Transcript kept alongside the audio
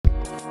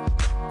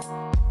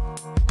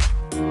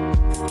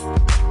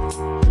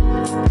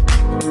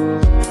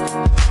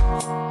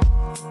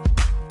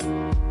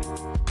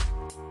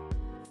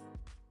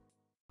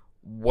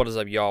What is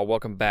up, y'all?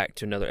 Welcome back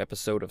to another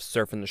episode of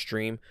Surfing the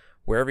Stream,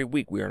 where every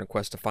week we are on a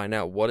quest to find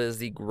out what is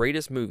the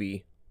greatest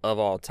movie of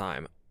all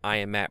time. I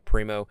am Matt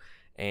Primo,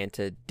 and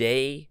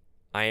today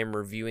I am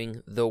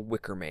reviewing The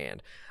Wicker Man.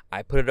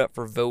 I put it up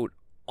for vote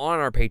on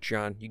our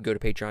Patreon. You can go to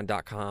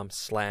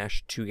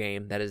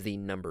patreon.com/2game. That is the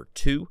number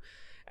 2.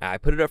 I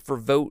put it up for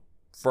vote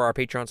for our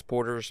Patreon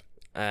supporters,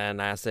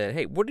 and I said,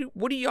 hey, what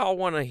do y'all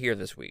want to hear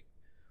this week?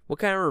 What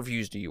kind of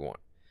reviews do you want?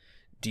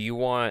 Do you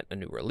want a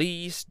new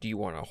release? Do you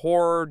want a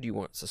horror? Do you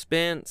want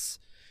suspense?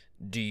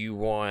 Do you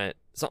want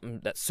something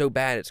that's so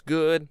bad it's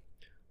good?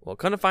 Well,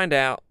 come to find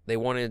out, they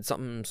wanted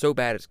something so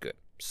bad it's good.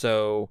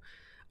 So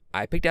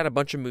I picked out a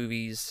bunch of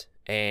movies,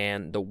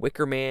 and The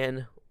Wicker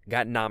Man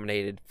got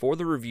nominated for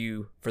the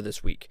review for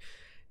this week.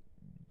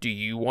 Do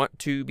you want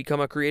to become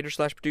a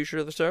creator/producer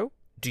of the show?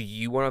 Do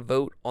you want to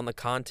vote on the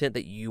content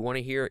that you want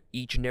to hear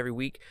each and every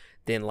week?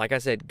 Then, like I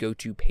said, go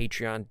to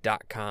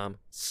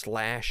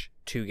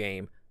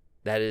patreon.com/2game.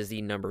 That is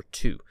the number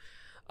 2.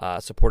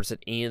 Support us at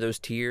any of those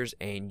tiers,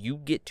 and you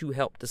get to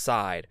help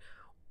decide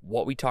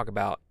what we talk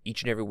about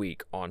each and every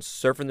week on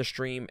Surfing the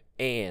Stream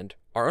and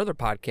our other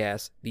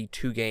podcast, the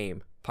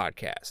 2Game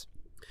podcast.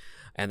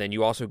 And then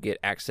you also get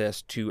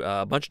access to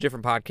a bunch of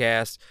different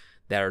podcasts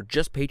that are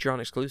just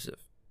Patreon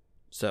exclusive.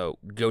 So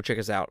go check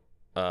us out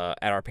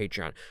at our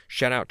Patreon.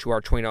 Shout out to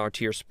our $20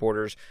 tier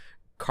supporters,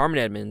 Carmen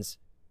Edmonds,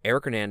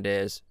 Eric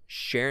Hernandez,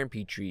 Sharon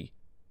Petrie,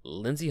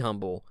 Lindsay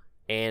Humble,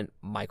 and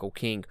Michael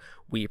King.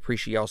 We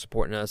appreciate y'all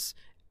supporting us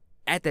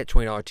at that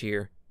 $20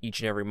 tier each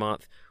and every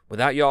month.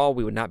 Without y'all,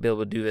 we would not be able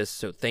to do this,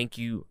 so thank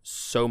you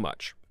so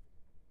much.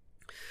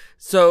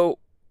 So,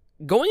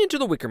 going into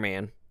The Wicker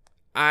Man,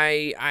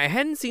 I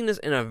hadn't seen this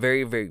in a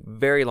very, very,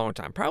 very long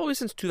time. Probably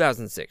since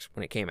 2006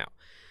 when it came out.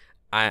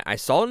 I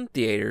saw it in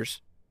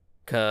theaters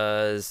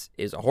because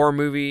it's a horror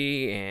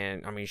movie,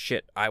 and, I mean,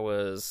 shit, I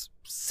was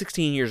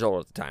 16 years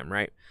old at the time,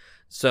 right?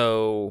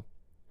 So,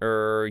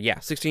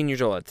 16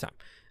 years old at the time.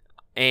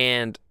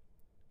 And,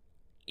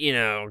 you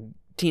know,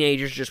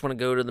 teenagers just want to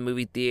go to the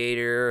movie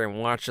theater and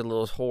watch a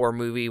little horror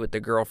movie with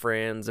their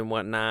girlfriends and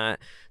whatnot.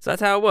 So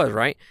that's how it was,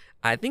 right?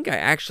 I think I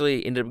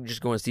actually ended up just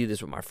going to see this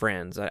with my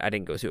friends. I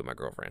didn't go see it with my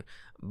girlfriend,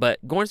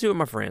 but going to see it with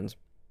my friends.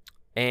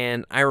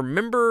 And I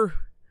remember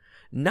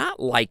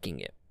not liking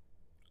it.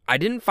 I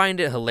didn't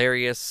find it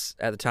hilarious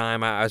at the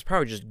time. I was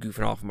probably just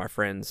goofing off with my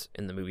friends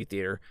in the movie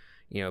theater,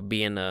 you know,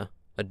 being a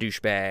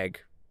douchebag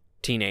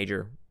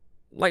teenager,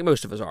 like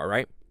most of us are,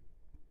 right?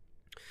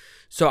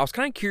 So I was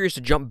kind of curious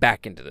to jump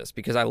back into this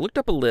because I looked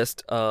up a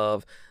list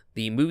of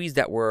the movies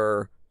that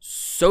were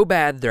so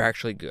bad they're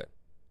actually good.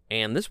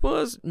 And this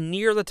was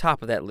near the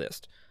top of that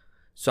list.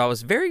 So I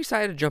was very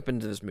excited to jump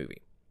into this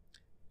movie.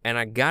 And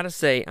I gotta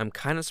say, I'm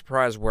kind of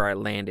surprised where I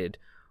landed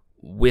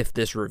with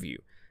this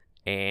review.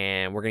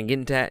 And we're going to get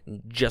into that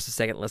in just a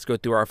second. Let's go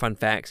through our fun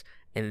facts,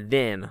 and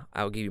then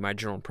I'll give you my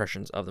general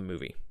impressions of the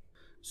movie.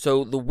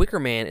 So, The Wicker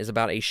Man is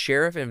about a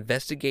sheriff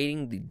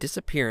investigating the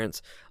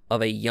disappearance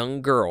of a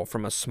young girl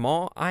from a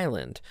small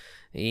island,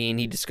 and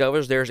he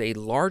discovers there's a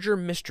larger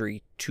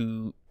mystery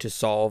to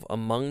solve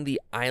among the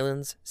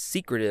island's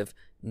secretive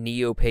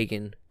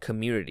neo-pagan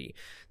community.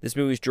 This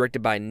movie is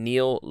directed by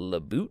Neil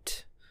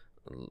LaBute,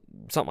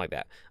 something like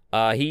that.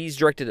 He's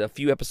directed a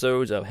few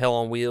episodes of Hell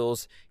on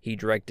Wheels. He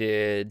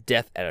directed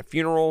Death at a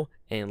Funeral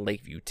and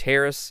Lakeview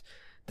Terrace.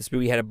 This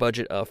movie had a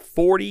budget of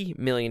 $40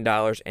 million,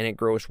 and it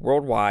grossed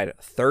worldwide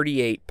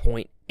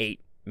 $38.8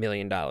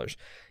 million.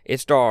 It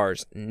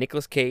stars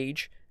Nicolas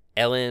Cage,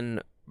 Ellen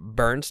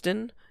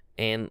Burstyn,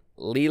 and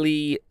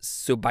Lily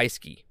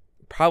Sobieski.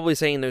 Probably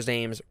saying those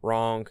names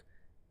wrong,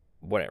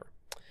 whatever.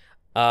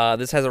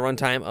 This has a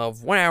runtime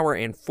of 1 hour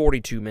and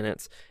 42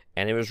 minutes,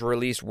 and it was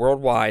released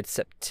worldwide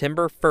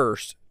September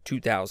 1st,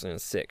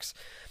 2006.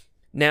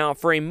 Now,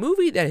 for a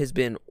movie that has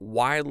been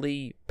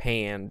widely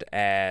panned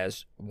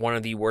as one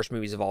of the worst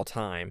movies of all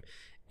time,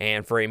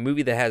 and for a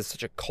movie that has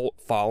such a cult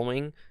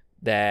following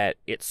that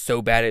it's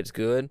so bad it's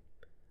good,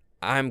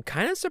 I'm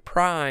kind of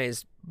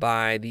surprised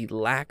by the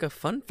lack of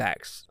fun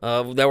facts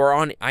that were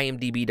on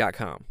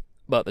IMDb.com.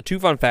 But the 2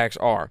 fun facts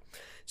are,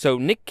 so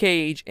Nick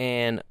Cage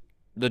and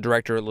the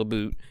director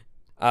LaBute,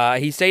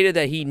 he stated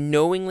that he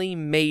knowingly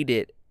made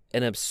it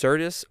an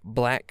absurdist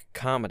black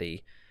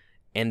comedy,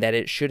 and that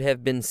it should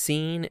have been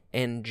seen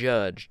and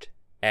judged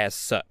as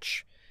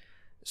such.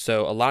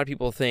 So a lot of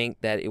people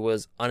think that it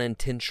was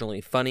unintentionally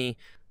funny.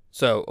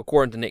 So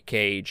according to Nick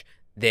Cage,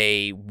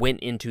 they went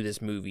into this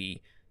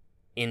movie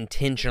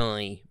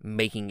intentionally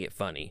making it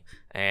funny.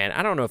 And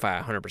I don't know if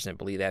I 100%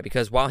 believe that,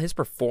 because while his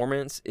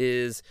performance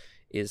is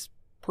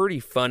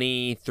pretty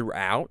funny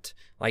throughout,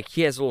 like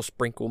he has little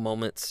sprinkle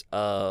moments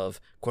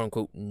of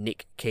quote-unquote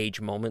Nick Cage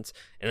moments,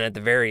 and at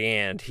the very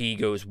end, he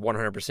goes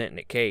 100%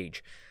 Nick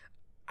Cage.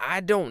 I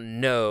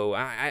don't know.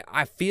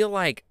 I feel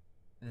like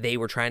they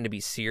were trying to be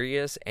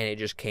serious, and it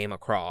just came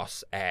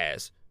across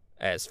as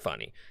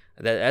funny.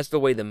 That's the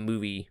way the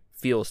movie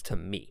feels to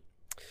me.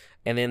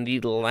 And then the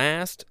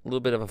last little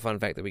bit of a fun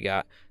fact that we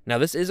got. Now,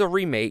 this is a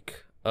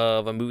remake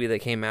of a movie that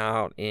came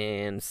out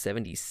in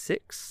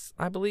 76,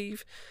 I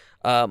believe.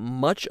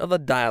 Much of the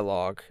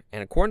dialogue,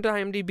 and according to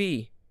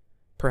IMDb,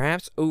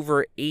 perhaps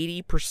over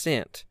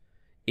 80%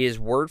 is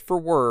word for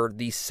word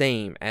the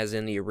same as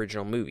in the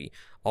original movie,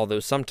 although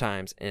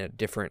sometimes in a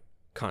different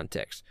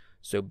context.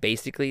 So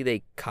basically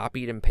they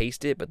copied and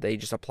pasted it, but they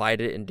just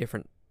applied it in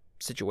different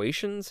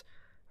situations,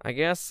 I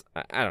guess.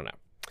 I don't know.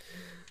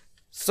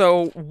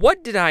 So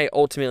what did I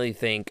ultimately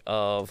think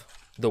of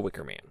The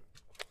Wicker Man?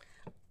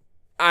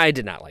 I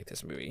did not like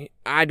this movie.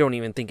 I don't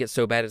even think it's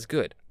so bad it's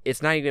good.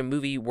 It's not even a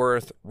movie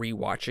worth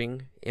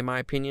rewatching, in my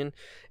opinion.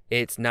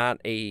 It's not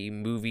a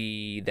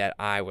movie that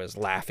I was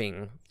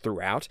laughing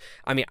throughout.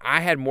 I mean,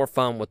 I had more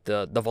fun with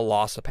the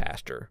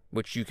Velocipaster,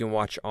 which you can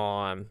watch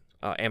on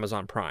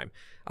Amazon Prime.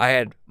 I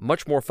had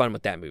much more fun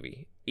with that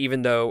movie,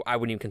 even though I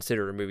wouldn't even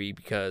consider it a movie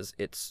because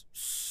it's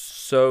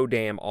so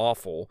damn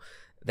awful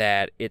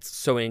that it's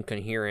so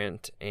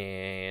incoherent,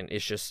 and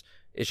it's just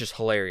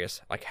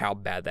hilarious, like how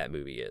bad that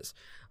movie is.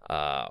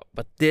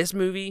 But this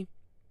movie,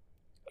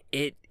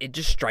 it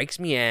just strikes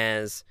me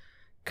as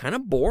kind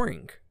of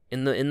boring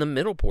in the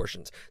middle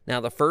portions.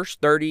 Now, the first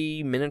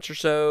 30 minutes or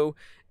so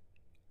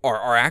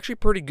are actually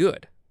pretty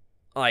good.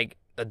 Like,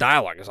 the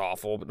dialogue is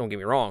awful, but don't get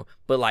me wrong.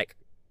 But, like,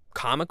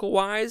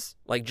 comical-wise,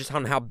 like, just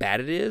on how bad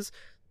it is,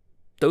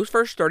 those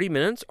first 30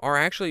 minutes are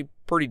actually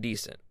pretty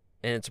decent.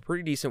 And it's a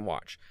pretty decent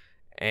watch.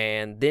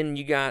 And then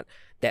you got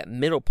that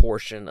middle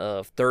portion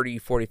of 30,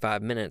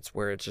 45 minutes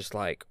where it's just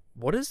like,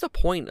 what is the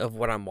point of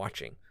what I'm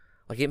watching?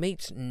 Like, it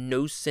makes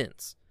no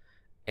sense.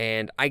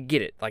 And I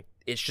get it. Like,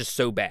 it's just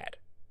so bad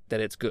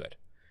that it's good.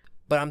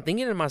 But I'm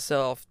thinking to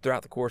myself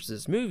throughout the course of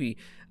this movie,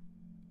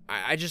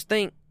 I just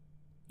think,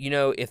 you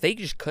know, if they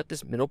just cut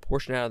this middle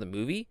portion out of the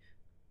movie,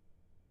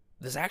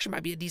 this actually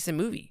might be a decent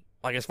movie.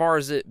 Like, as far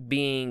as it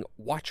being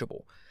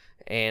watchable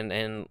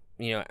and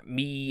you know,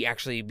 me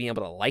actually being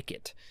able to like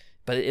it.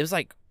 But it was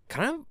like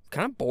kind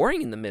of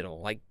boring in the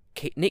middle. Like,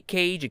 Nick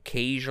Cage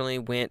occasionally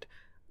went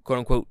quote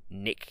unquote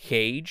Nick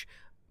Cage,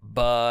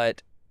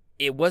 but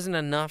it wasn't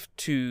enough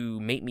to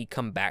make me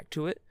come back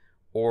to it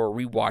or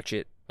rewatch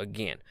it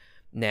again.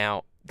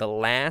 Now, the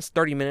last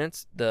 30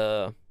 minutes,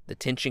 the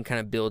tension kind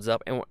of builds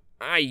up, and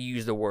I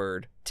use the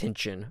word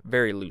tension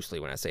very loosely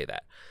when I say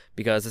that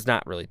because it's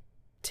not really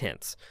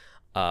tense,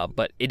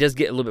 but it does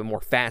get a little bit more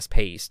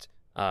fast-paced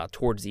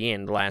towards the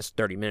end, the last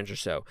 30 minutes or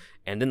so,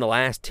 and then the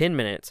last 10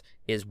 minutes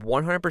is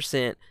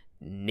 100%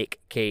 Nick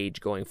Cage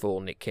going full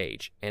Nick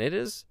Cage, and it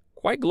is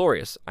quite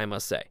glorious, I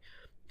must say.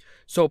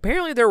 So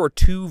apparently there were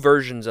two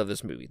versions of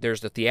this movie.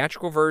 There's the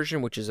theatrical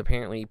version, which is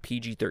apparently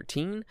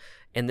PG-13,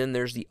 and then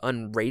there's the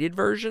unrated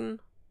version,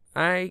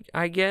 I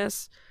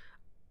guess.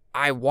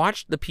 I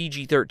watched the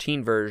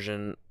PG-13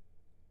 version,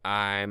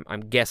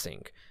 I'm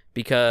guessing,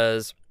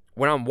 because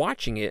when I'm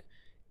watching it,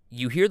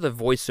 you hear the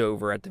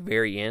voiceover at the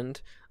very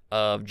end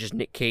of just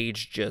Nick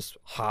Cage just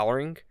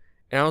hollering,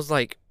 and I was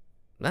like,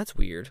 that's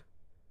weird.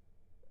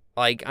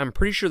 Like, I'm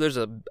pretty sure there's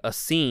a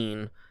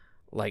scene,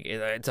 like,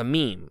 it's a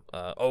meme.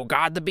 Oh,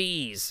 God, the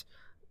bees.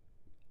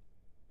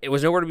 It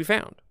was nowhere to be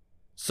found.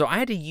 So I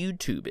had to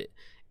YouTube it.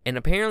 And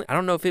apparently, I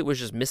don't know if it was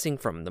just missing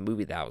from the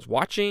movie that I was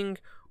watching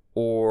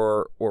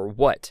or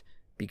what.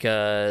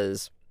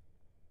 Because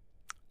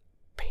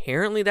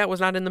apparently that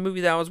was not in the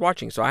movie that I was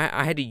watching. So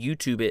I had to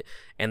YouTube it.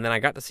 And then I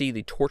got to see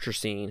the torture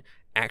scene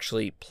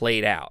actually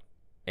played out.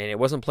 And it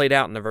wasn't played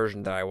out in the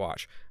version that I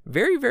watched.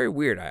 Very, very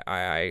weird,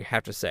 I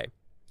have to say.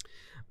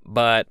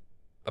 But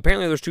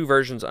apparently there's two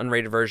versions,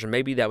 unrated version.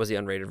 Maybe that was the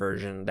unrated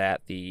version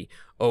that the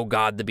 "Oh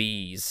God, the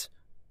bees"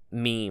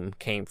 meme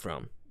came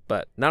from.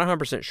 But not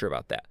 100% sure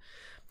about that.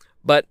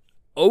 But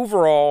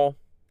overall,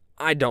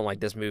 I don't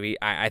like this movie.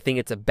 I think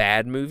it's a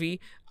bad movie.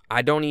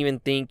 I don't even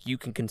think you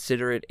can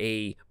consider it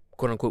a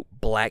quote-unquote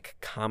black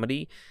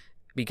comedy.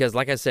 Because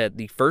like I said,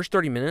 the first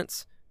 30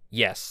 minutes,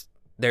 yes,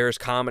 there's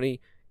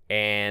comedy.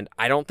 And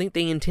I don't think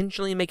they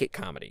intentionally make it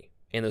comedy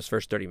in those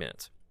first 30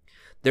 minutes.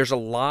 There's a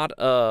lot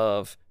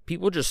of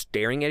people just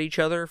staring at each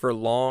other for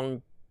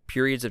long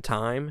periods of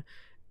time.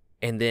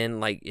 And then,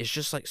 like, it's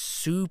just, like,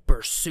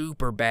 super,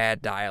 super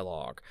bad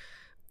dialogue.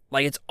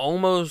 Like, it's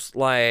almost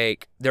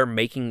like they're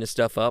making this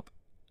stuff up,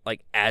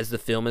 like, as the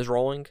film is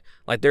rolling.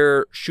 Like,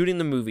 they're shooting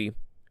the movie,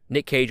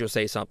 Nick Cage will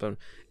say something,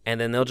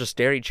 and then they'll just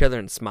stare at each other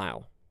and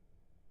smile.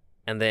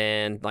 And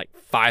then, like,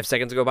 5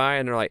 seconds go by,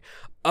 and they're like,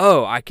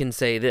 oh, I can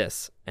say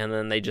this. And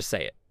then they just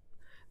say it.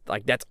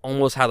 Like, that's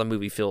almost how the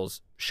movie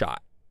feels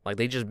shot. Like,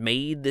 they just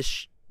made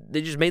this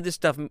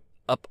stuff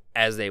up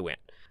as they went.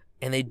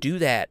 And they do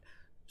that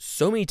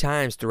so many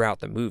times throughout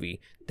the movie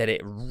that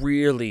it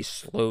really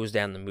slows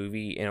down the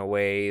movie in a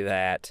way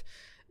that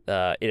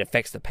it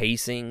affects the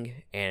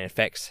pacing and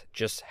affects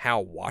just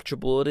how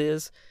watchable it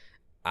is.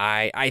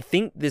 I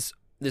think this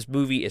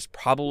movie is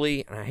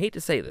probably, and I hate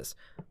to say this,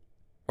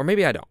 or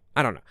maybe I don't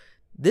know.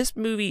 This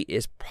movie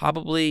is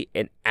probably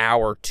an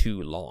hour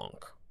too long.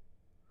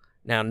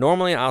 Now,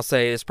 normally I'll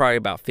say it's probably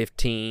about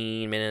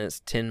 15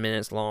 minutes, 10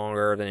 minutes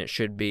longer than it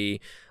should be.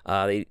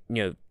 They,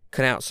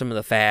 cut out some of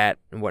the fat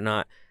and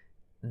whatnot.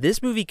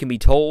 This movie can be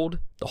told,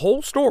 the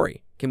whole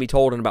story can be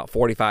told in about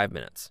 45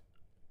 minutes.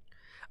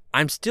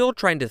 I'm still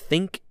trying to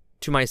think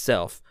to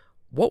myself,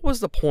 what was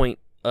the point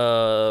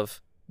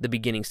of the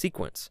beginning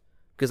sequence?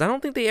 Because I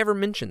don't think they ever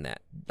mentioned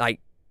that. Like,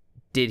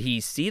 did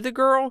he see the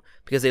girl?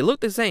 Because they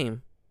look the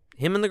same.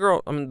 Him and the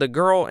girl, the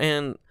girl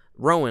and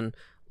Rowan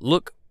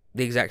look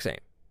the exact same.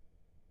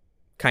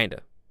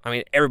 Kinda. I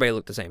mean, everybody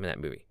looked the same in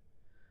that movie.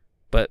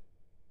 But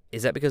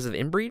is that because of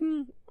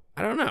inbreeding?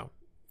 I don't know.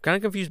 Kind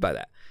of confused by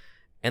that.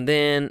 And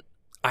then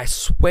I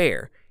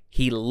swear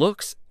he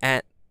looks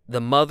at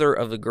the mother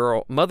of the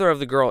girl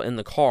in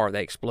the car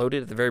that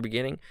exploded at the very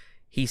beginning.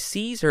 He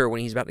sees her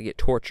when he's about to get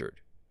tortured.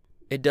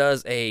 It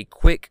does a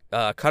quick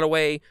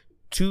cutaway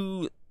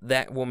to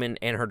that woman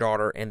and her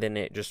daughter, and then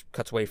it just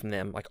cuts away from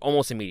them like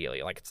almost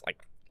immediately. Like it's like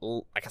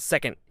a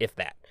second, if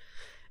that.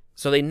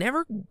 So they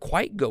never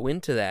quite go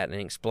into that and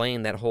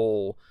explain that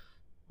whole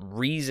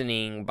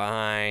reasoning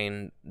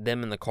behind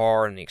them in the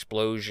car and the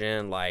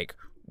explosion. Like,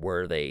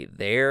 were they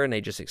there and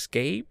they just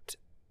escaped?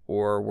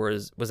 Or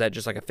was that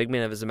just like a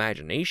figment of his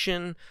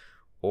imagination?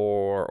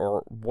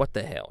 Or what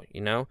the hell,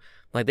 you know?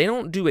 Like, they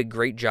don't do a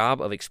great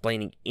job of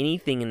explaining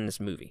anything in this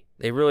movie.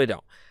 They really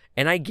don't.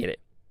 And I get it.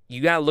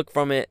 You gotta look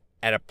from it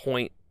at a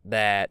point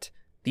that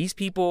these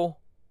people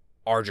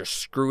are just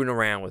screwing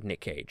around with Nick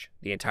Cage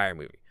the entire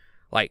movie.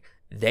 Like,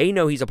 they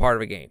know he's a part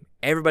of a game.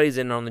 Everybody's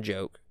in on the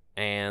joke,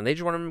 and they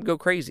just want him to go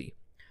crazy.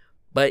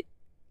 But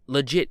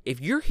legit, if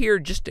you're here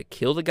just to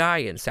kill the guy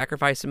and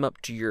sacrifice him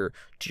up to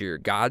your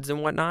gods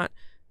and whatnot,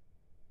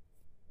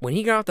 when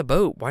he got off the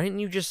boat, why didn't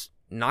you just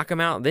knock him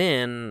out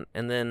then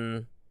and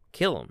then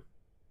kill him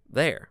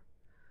there?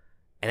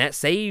 And that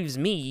saves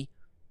me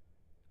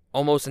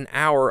almost an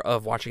hour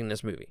of watching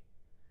this movie.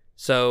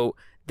 So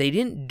they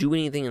didn't do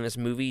anything in this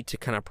movie to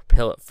kind of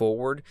propel it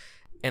forward.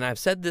 And I've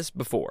said this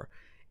before.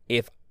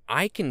 If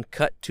I can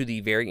cut to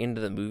the very end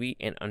of the movie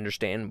and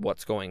understand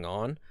what's going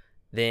on,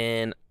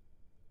 then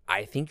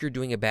I think you're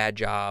doing a bad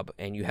job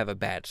and you have a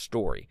bad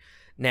story.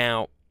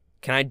 Now,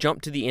 can I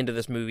jump to the end of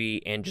this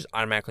movie and just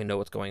automatically know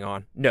what's going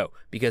on? No,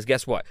 because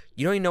guess what?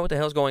 You don't even know what the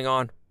hell's going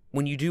on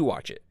when you do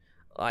watch it.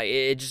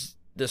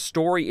 The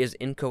story is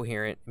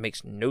incoherent,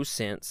 makes no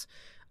sense.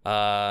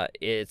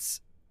 It's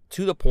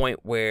to the point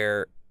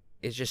where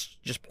it's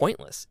just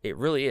pointless. It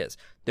really is.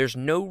 There's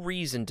no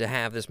reason to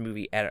have this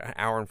movie at an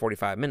hour and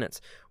 45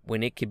 minutes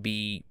when it could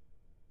be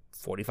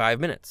 45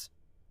 minutes.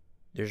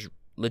 There's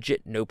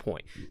legit no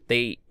point.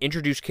 They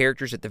introduce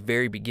characters at the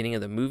very beginning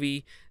of the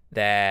movie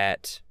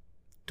that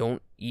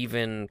don't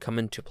even come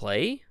into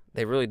play.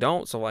 They really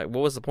don't. So, like,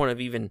 what was the point of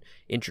even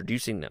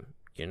introducing them,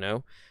 you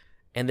know?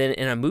 And then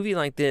in a movie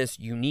like this,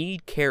 you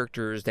need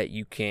characters that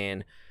you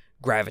can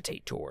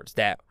gravitate towards,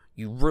 that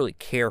you really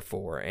care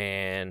for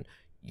and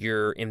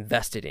you're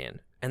invested in.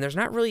 And there's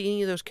not really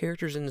any of those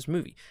characters in this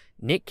movie.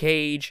 Nick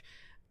Cage,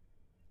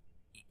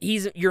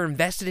 you're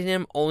invested in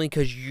him only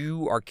because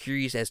you are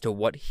curious as to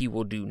what he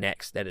will do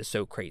next. That is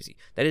so crazy.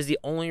 That is the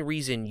only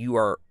reason you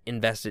are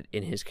invested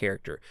in his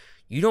character.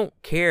 You don't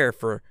care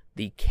for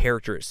the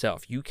character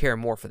itself. You care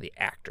more for the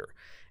actor.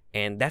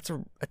 And that's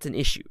an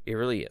issue. It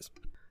really is.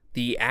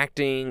 The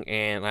acting,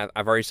 and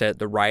I've already said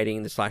the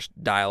writing, the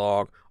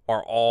 /dialogue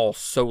are all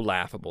so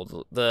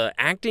laughable. The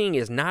acting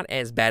is not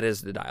as bad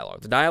as the dialogue.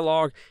 The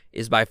dialogue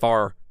is by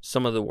far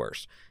some of the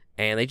worst.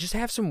 And they just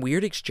have some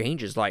weird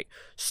exchanges, like,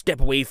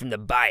 step away from the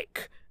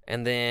bike.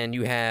 And then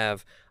you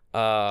have,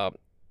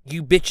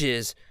 you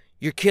bitches,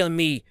 you're killing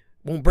me,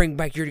 won't bring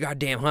back your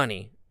goddamn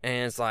honey.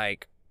 And it's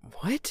like,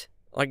 what?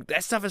 Like,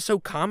 that stuff is so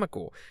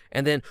comical.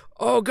 And then,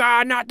 oh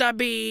God, not the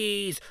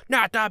bees,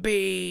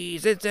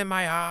 it's in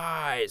my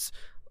eyes.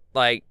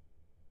 Like,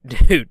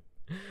 dude,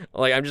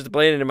 like, I'm just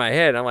playing it in my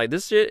head. I'm like,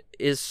 this shit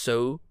is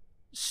so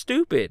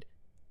stupid.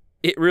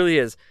 It really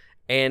is.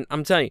 And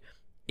I'm telling you,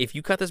 if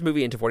you cut this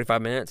movie into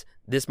 45 minutes,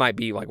 this might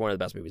be like one of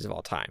the best movies of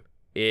all time.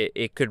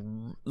 It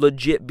could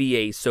legit be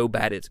a so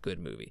bad it's good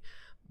movie.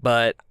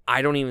 But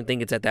I don't even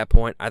think it's at that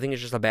point. I think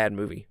it's just a bad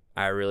movie.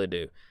 I really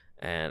do.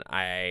 And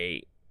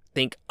I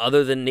think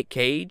other than Nick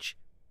Cage,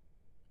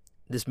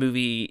 this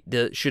movie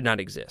should not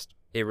exist.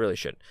 It really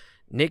shouldn't.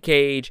 Nick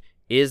Cage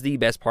is the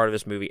best part of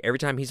this movie. Every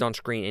time he's on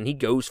screen and he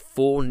goes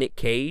full Nick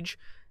Cage,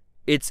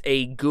 it's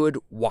a good,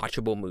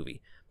 watchable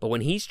movie. But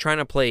when he's trying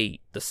to play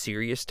the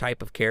serious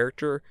type of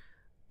character,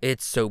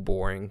 it's so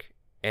boring,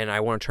 and I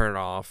want to turn it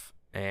off.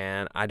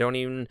 And I didn't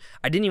even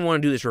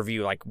want to do this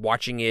review. Like,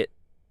 watching it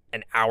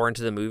an hour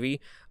into the movie,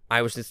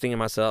 I was just thinking to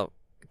myself,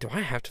 do I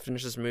have to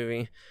finish this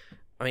movie?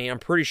 I mean, I'm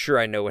pretty sure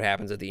I know what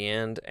happens at the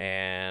end,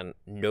 and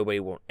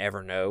nobody will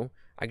ever know.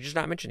 I could just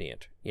not mention the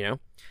end, you know?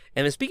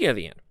 And then speaking of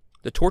the end,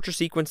 the torture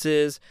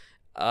sequences,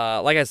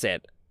 like I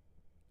said,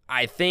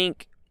 I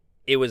think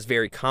it was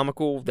very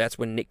comical. That's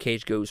when Nick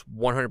Cage goes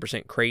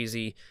 100%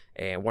 crazy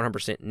and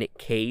 100% Nick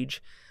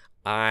Cage.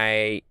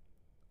 I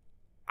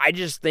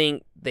just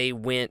think they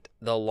went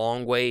the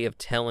long way of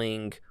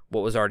telling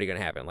what was already going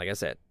to happen. Like I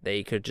said,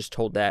 they could have just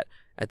told that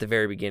at the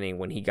very beginning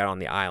when he got on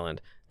the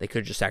island. They could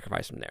have just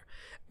sacrificed him there.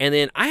 And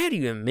then I had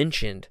even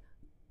mentioned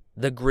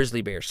the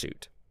grizzly bear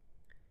suit.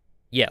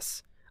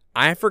 Yes,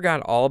 I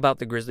forgot all about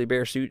the grizzly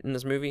bear suit in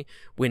this movie.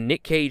 When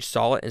Nick Cage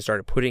saw it and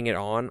started putting it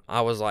on,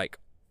 I was like,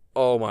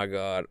 oh my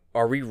God,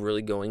 are we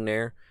really going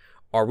there?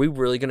 Are we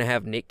really going to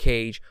have Nick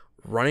Cage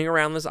running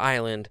around this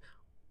island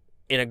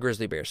in a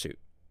grizzly bear suit?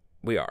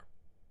 We are.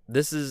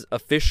 This is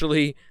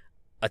officially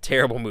a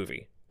terrible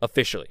movie.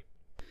 Officially.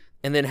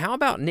 And then how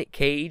about Nick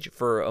Cage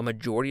for a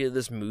majority of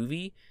this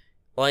movie?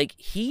 Like,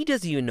 he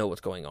doesn't even know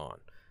what's going on.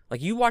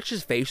 Like, you watch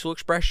his facial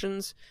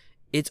expressions,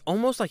 it's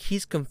almost like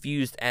he's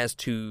confused as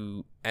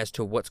to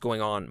what's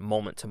going on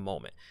moment to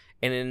moment.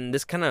 And then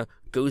this kind of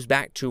goes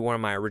back to one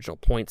of my original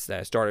points that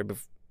I started,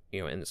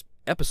 in this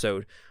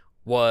episode,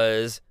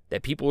 was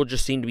that people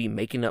just seem to be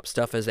making up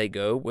stuff as they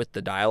go with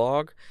the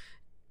dialogue.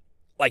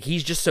 Like,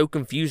 he's just so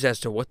confused as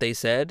to what they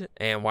said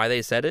and why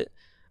they said it.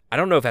 I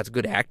don't know if that's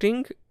good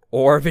acting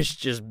or if it's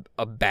just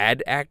a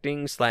bad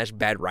acting /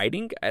 bad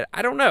writing.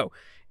 I don't know.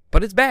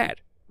 But it's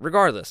bad,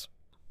 regardless.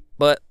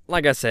 But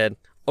like I said,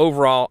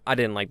 overall, I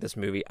didn't like this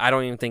movie. I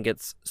don't even think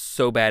it's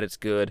so bad it's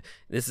good.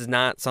 This is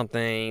not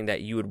something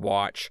that you would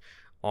watch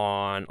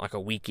on like a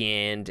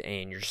weekend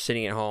and you're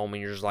sitting at home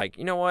and you're just like,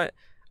 you know what?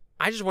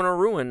 I just want to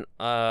ruin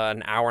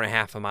an hour and a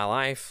half of my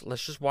life.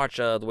 Let's just watch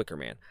The Wicker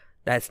Man.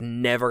 That's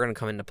never going to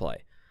come into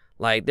play.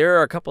 Like, there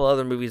are a couple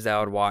other movies that I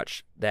would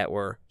watch that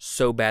were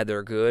so bad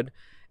they're good,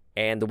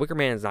 and The Wicker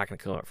Man is not going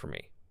to come up for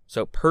me.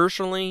 So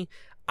personally,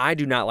 I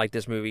do not like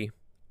this movie.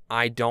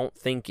 I don't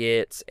think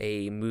it's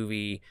a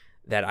movie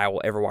that I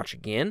will ever watch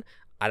again.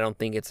 I don't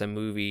think it's a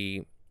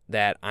movie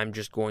that I'm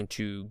just going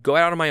to go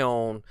out on my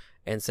own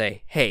and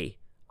say, hey,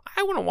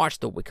 I want to watch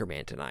The Wicker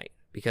Man tonight,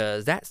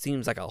 because that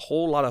seems like a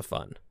whole lot of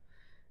fun.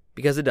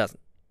 Because it doesn't.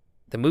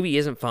 The movie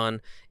isn't fun.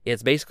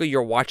 It's basically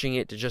you're watching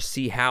it to just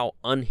see how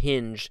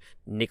unhinged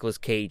Nicolas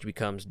Cage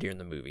becomes during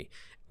the movie.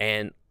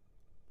 And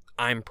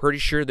I'm pretty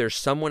sure there's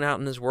someone out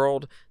in this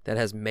world that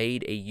has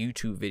made a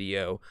YouTube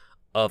video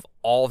of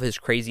all of his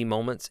crazy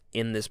moments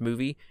in this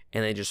movie,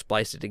 and they just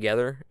spliced it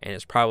together, and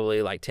it's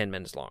probably like 10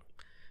 minutes long.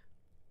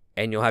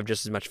 And you'll have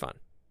just as much fun.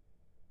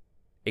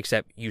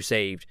 Except you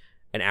saved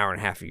an hour and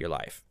a half of your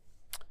life.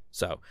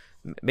 So,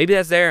 maybe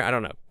that's there. I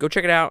don't know. Go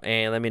check it out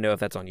and let me know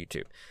if that's on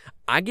YouTube.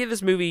 I give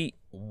this movie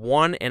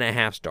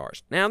 1.5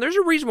 stars. Now, there's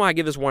a reason why I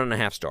give this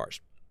 1.5 stars.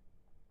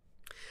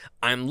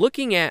 I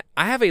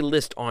have a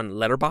list on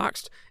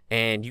Letterboxd,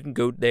 and you can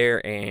go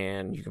there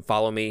and you can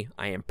follow me.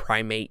 I am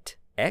Primate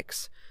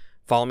X.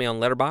 Follow me on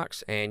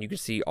Letterboxd, and you can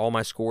see all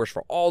my scores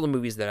for all the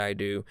movies that I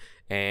do.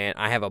 And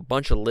I have a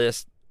bunch of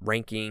lists,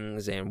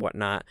 rankings, and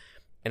whatnot.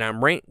 And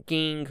I'm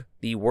ranking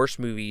the worst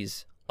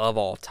movies of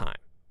all time.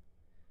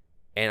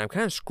 And I'm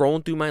kind of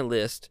scrolling through my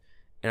list,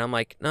 and I'm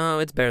like, no,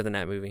 it's better than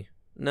that movie.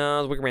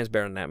 No, The Wicker Man's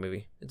better than that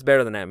movie. It's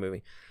better than that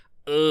movie.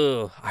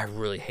 Ugh, I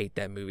really hate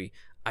that movie.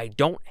 I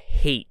don't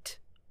hate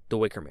The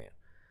Wicker Man.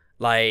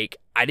 Like,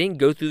 I didn't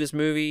go through this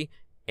movie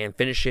and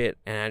finish it,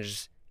 and I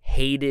just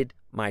hated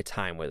my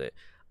time with it.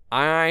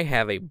 I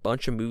have a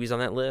bunch of movies on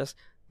that list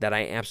that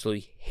I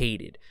absolutely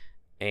hated,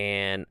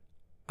 and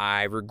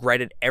I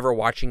regretted ever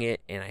watching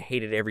it, and I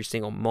hated every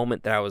single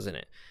moment that I was in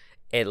it.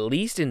 At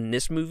least in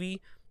this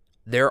movie,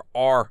 there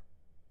are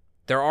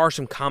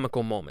some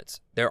comical moments.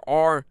 There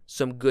are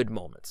some good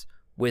moments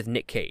with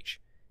Nick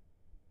Cage.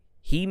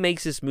 He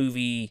makes this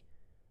movie,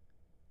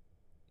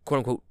 quote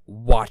unquote,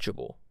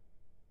 watchable.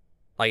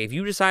 Like, if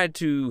you decide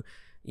to,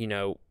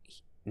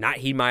 not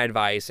heed my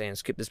advice and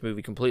skip this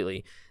movie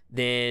completely,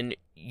 then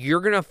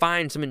you're going to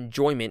find some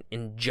enjoyment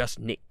in just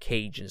Nick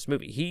Cage in this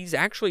movie. He's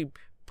actually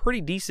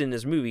pretty decent in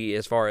this movie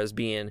as far as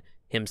being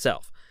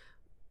himself.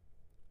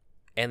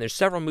 And there's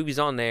several movies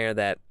on there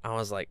that I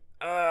was like,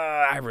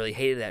 I really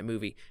hated that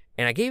movie.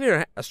 And I gave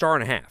it a star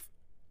and a half.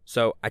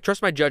 So I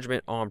trust my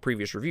judgment on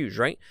previous reviews,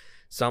 right?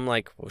 So I'm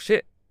like, well,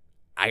 shit,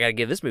 I got to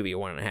give this movie a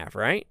 1.5,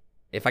 right?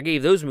 If I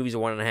gave those movies a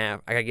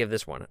 1.5, I got to give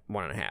this one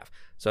 1.5.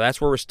 So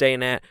that's where we're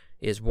staying at,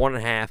 is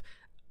 1.5.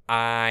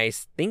 I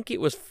think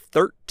it was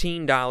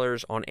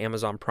 $13 on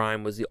Amazon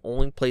Prime was the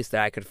only place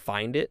that I could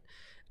find it.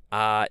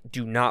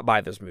 Do not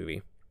buy this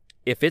movie.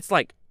 If it's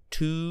like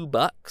 $2,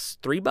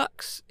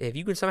 $3, if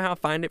you can somehow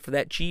find it for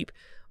that cheap,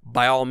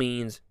 by all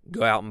means,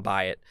 go out and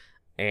buy it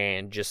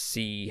and just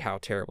see how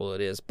terrible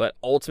it is. But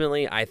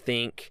ultimately, I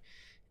think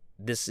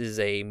this is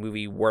a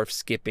movie worth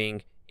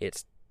skipping.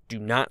 Do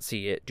not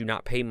see it. Do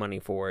not pay money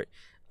for it.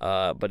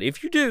 But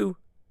if you do,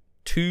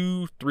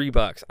 $2,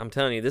 $3. I'm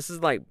telling you, this is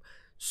like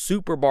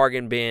super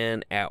bargain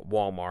bin at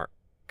Walmart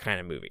kind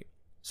of movie.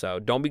 So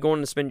don't be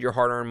going to spend your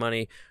hard-earned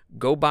money.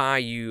 Go buy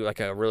you like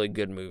a really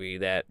good movie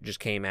that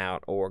just came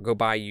out, or go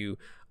buy you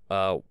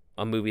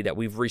a movie that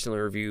we've recently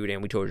reviewed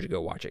and we told you to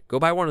go watch it. Go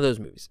buy one of those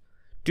movies.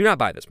 Do not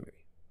buy this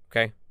movie,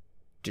 okay?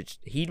 Just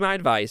heed my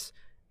advice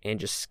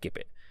and just skip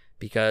it,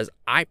 because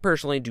I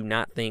personally do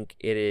not think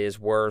it is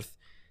worth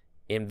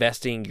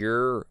investing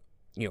your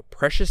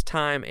precious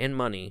time and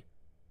money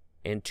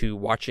into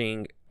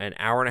watching an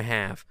hour and a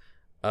half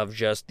of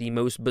just the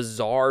most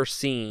bizarre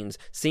scenes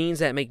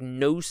that make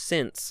no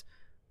sense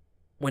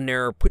when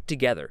they're put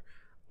together.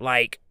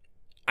 Like,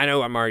 I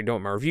know I'm already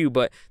doing my review,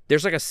 but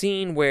there's like a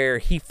scene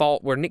where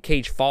Nick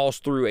Cage falls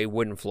through a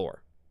wooden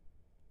floor.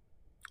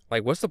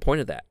 Like, what's the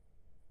point of that?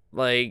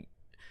 Like,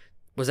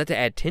 was that to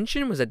add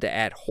tension? Was that to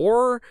add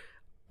horror?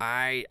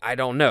 I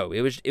don't know.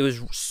 It was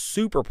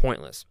super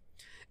pointless.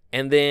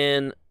 And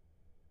then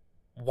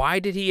why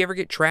did he ever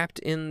get trapped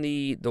in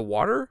the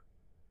water?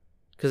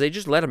 Because they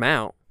just let him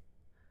out,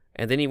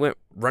 and then he went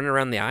running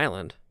around the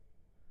island.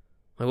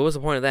 Like, what was the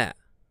point of that?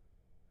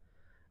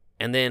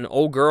 And then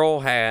old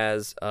girl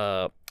has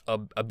a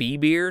bee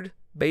beard,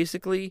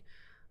 basically,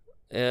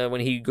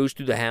 when he goes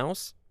through the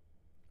house.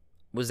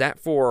 Was that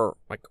for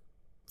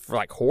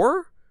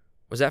horror?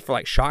 Was that for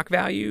like shock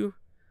value?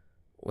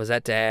 Was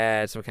that to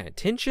add some kind of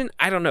tension?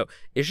 I don't know.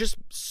 It's just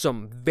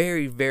some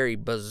very, very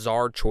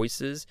bizarre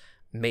choices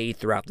made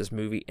throughout this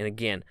movie. And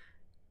again,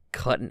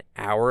 cut an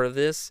hour of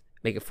this,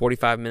 make it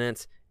 45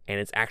 minutes, and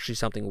it's actually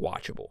something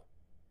watchable.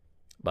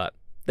 But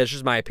that's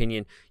just my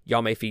opinion.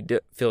 Y'all may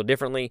feel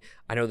differently.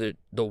 I know that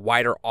the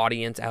wider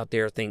audience out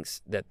there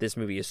thinks that this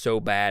movie is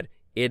so bad.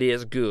 It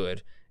is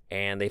good,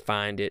 and they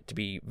find it to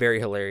be very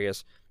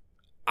hilarious.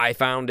 I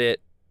found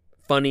it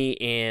funny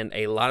in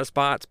a lot of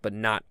spots, but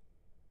not,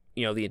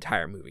 the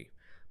entire movie.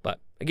 But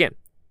again,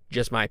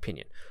 just my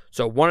opinion.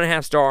 So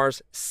 1.5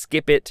 stars,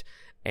 skip it.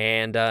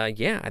 And I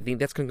think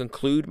that's going to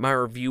conclude my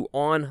review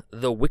on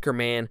The Wicker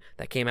Man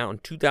that came out in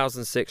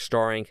 2006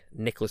 starring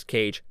Nicolas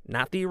Cage.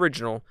 Not the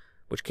original,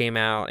 which came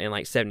out in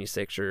like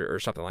 76 or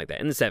something like that,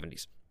 in the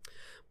 70s.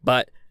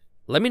 But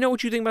let me know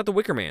what you think about The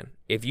Wicker Man.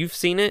 If you've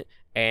seen it,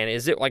 and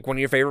is it like one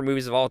of your favorite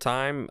movies of all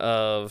time,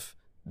 of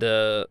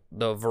the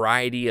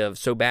variety of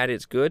so bad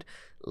it's good?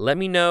 Let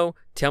me know.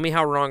 Tell me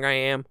how wrong I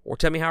am, or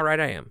tell me how right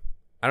I am.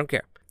 I don't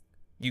care.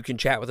 You can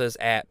chat with us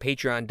at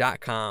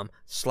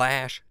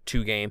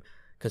patreon.com/2game.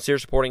 Consider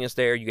supporting us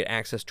there. You get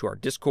access to our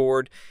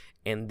Discord,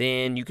 and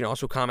then you can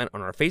also comment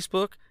on our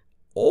Facebook,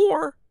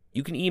 or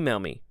you can email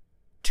me,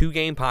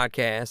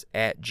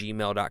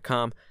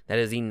 2gamepodcast@gmail.com. That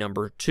is the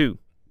number 2.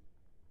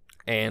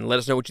 And let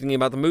us know what you think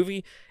about the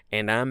movie,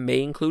 and I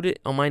may include it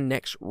on my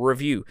next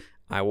review.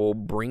 I will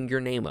bring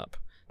your name up.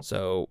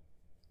 So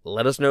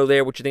let us know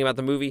there what you think about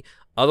the movie.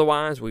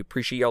 Otherwise, we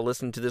appreciate y'all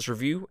listening to this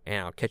review,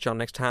 and I'll catch y'all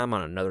next time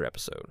on another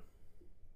episode.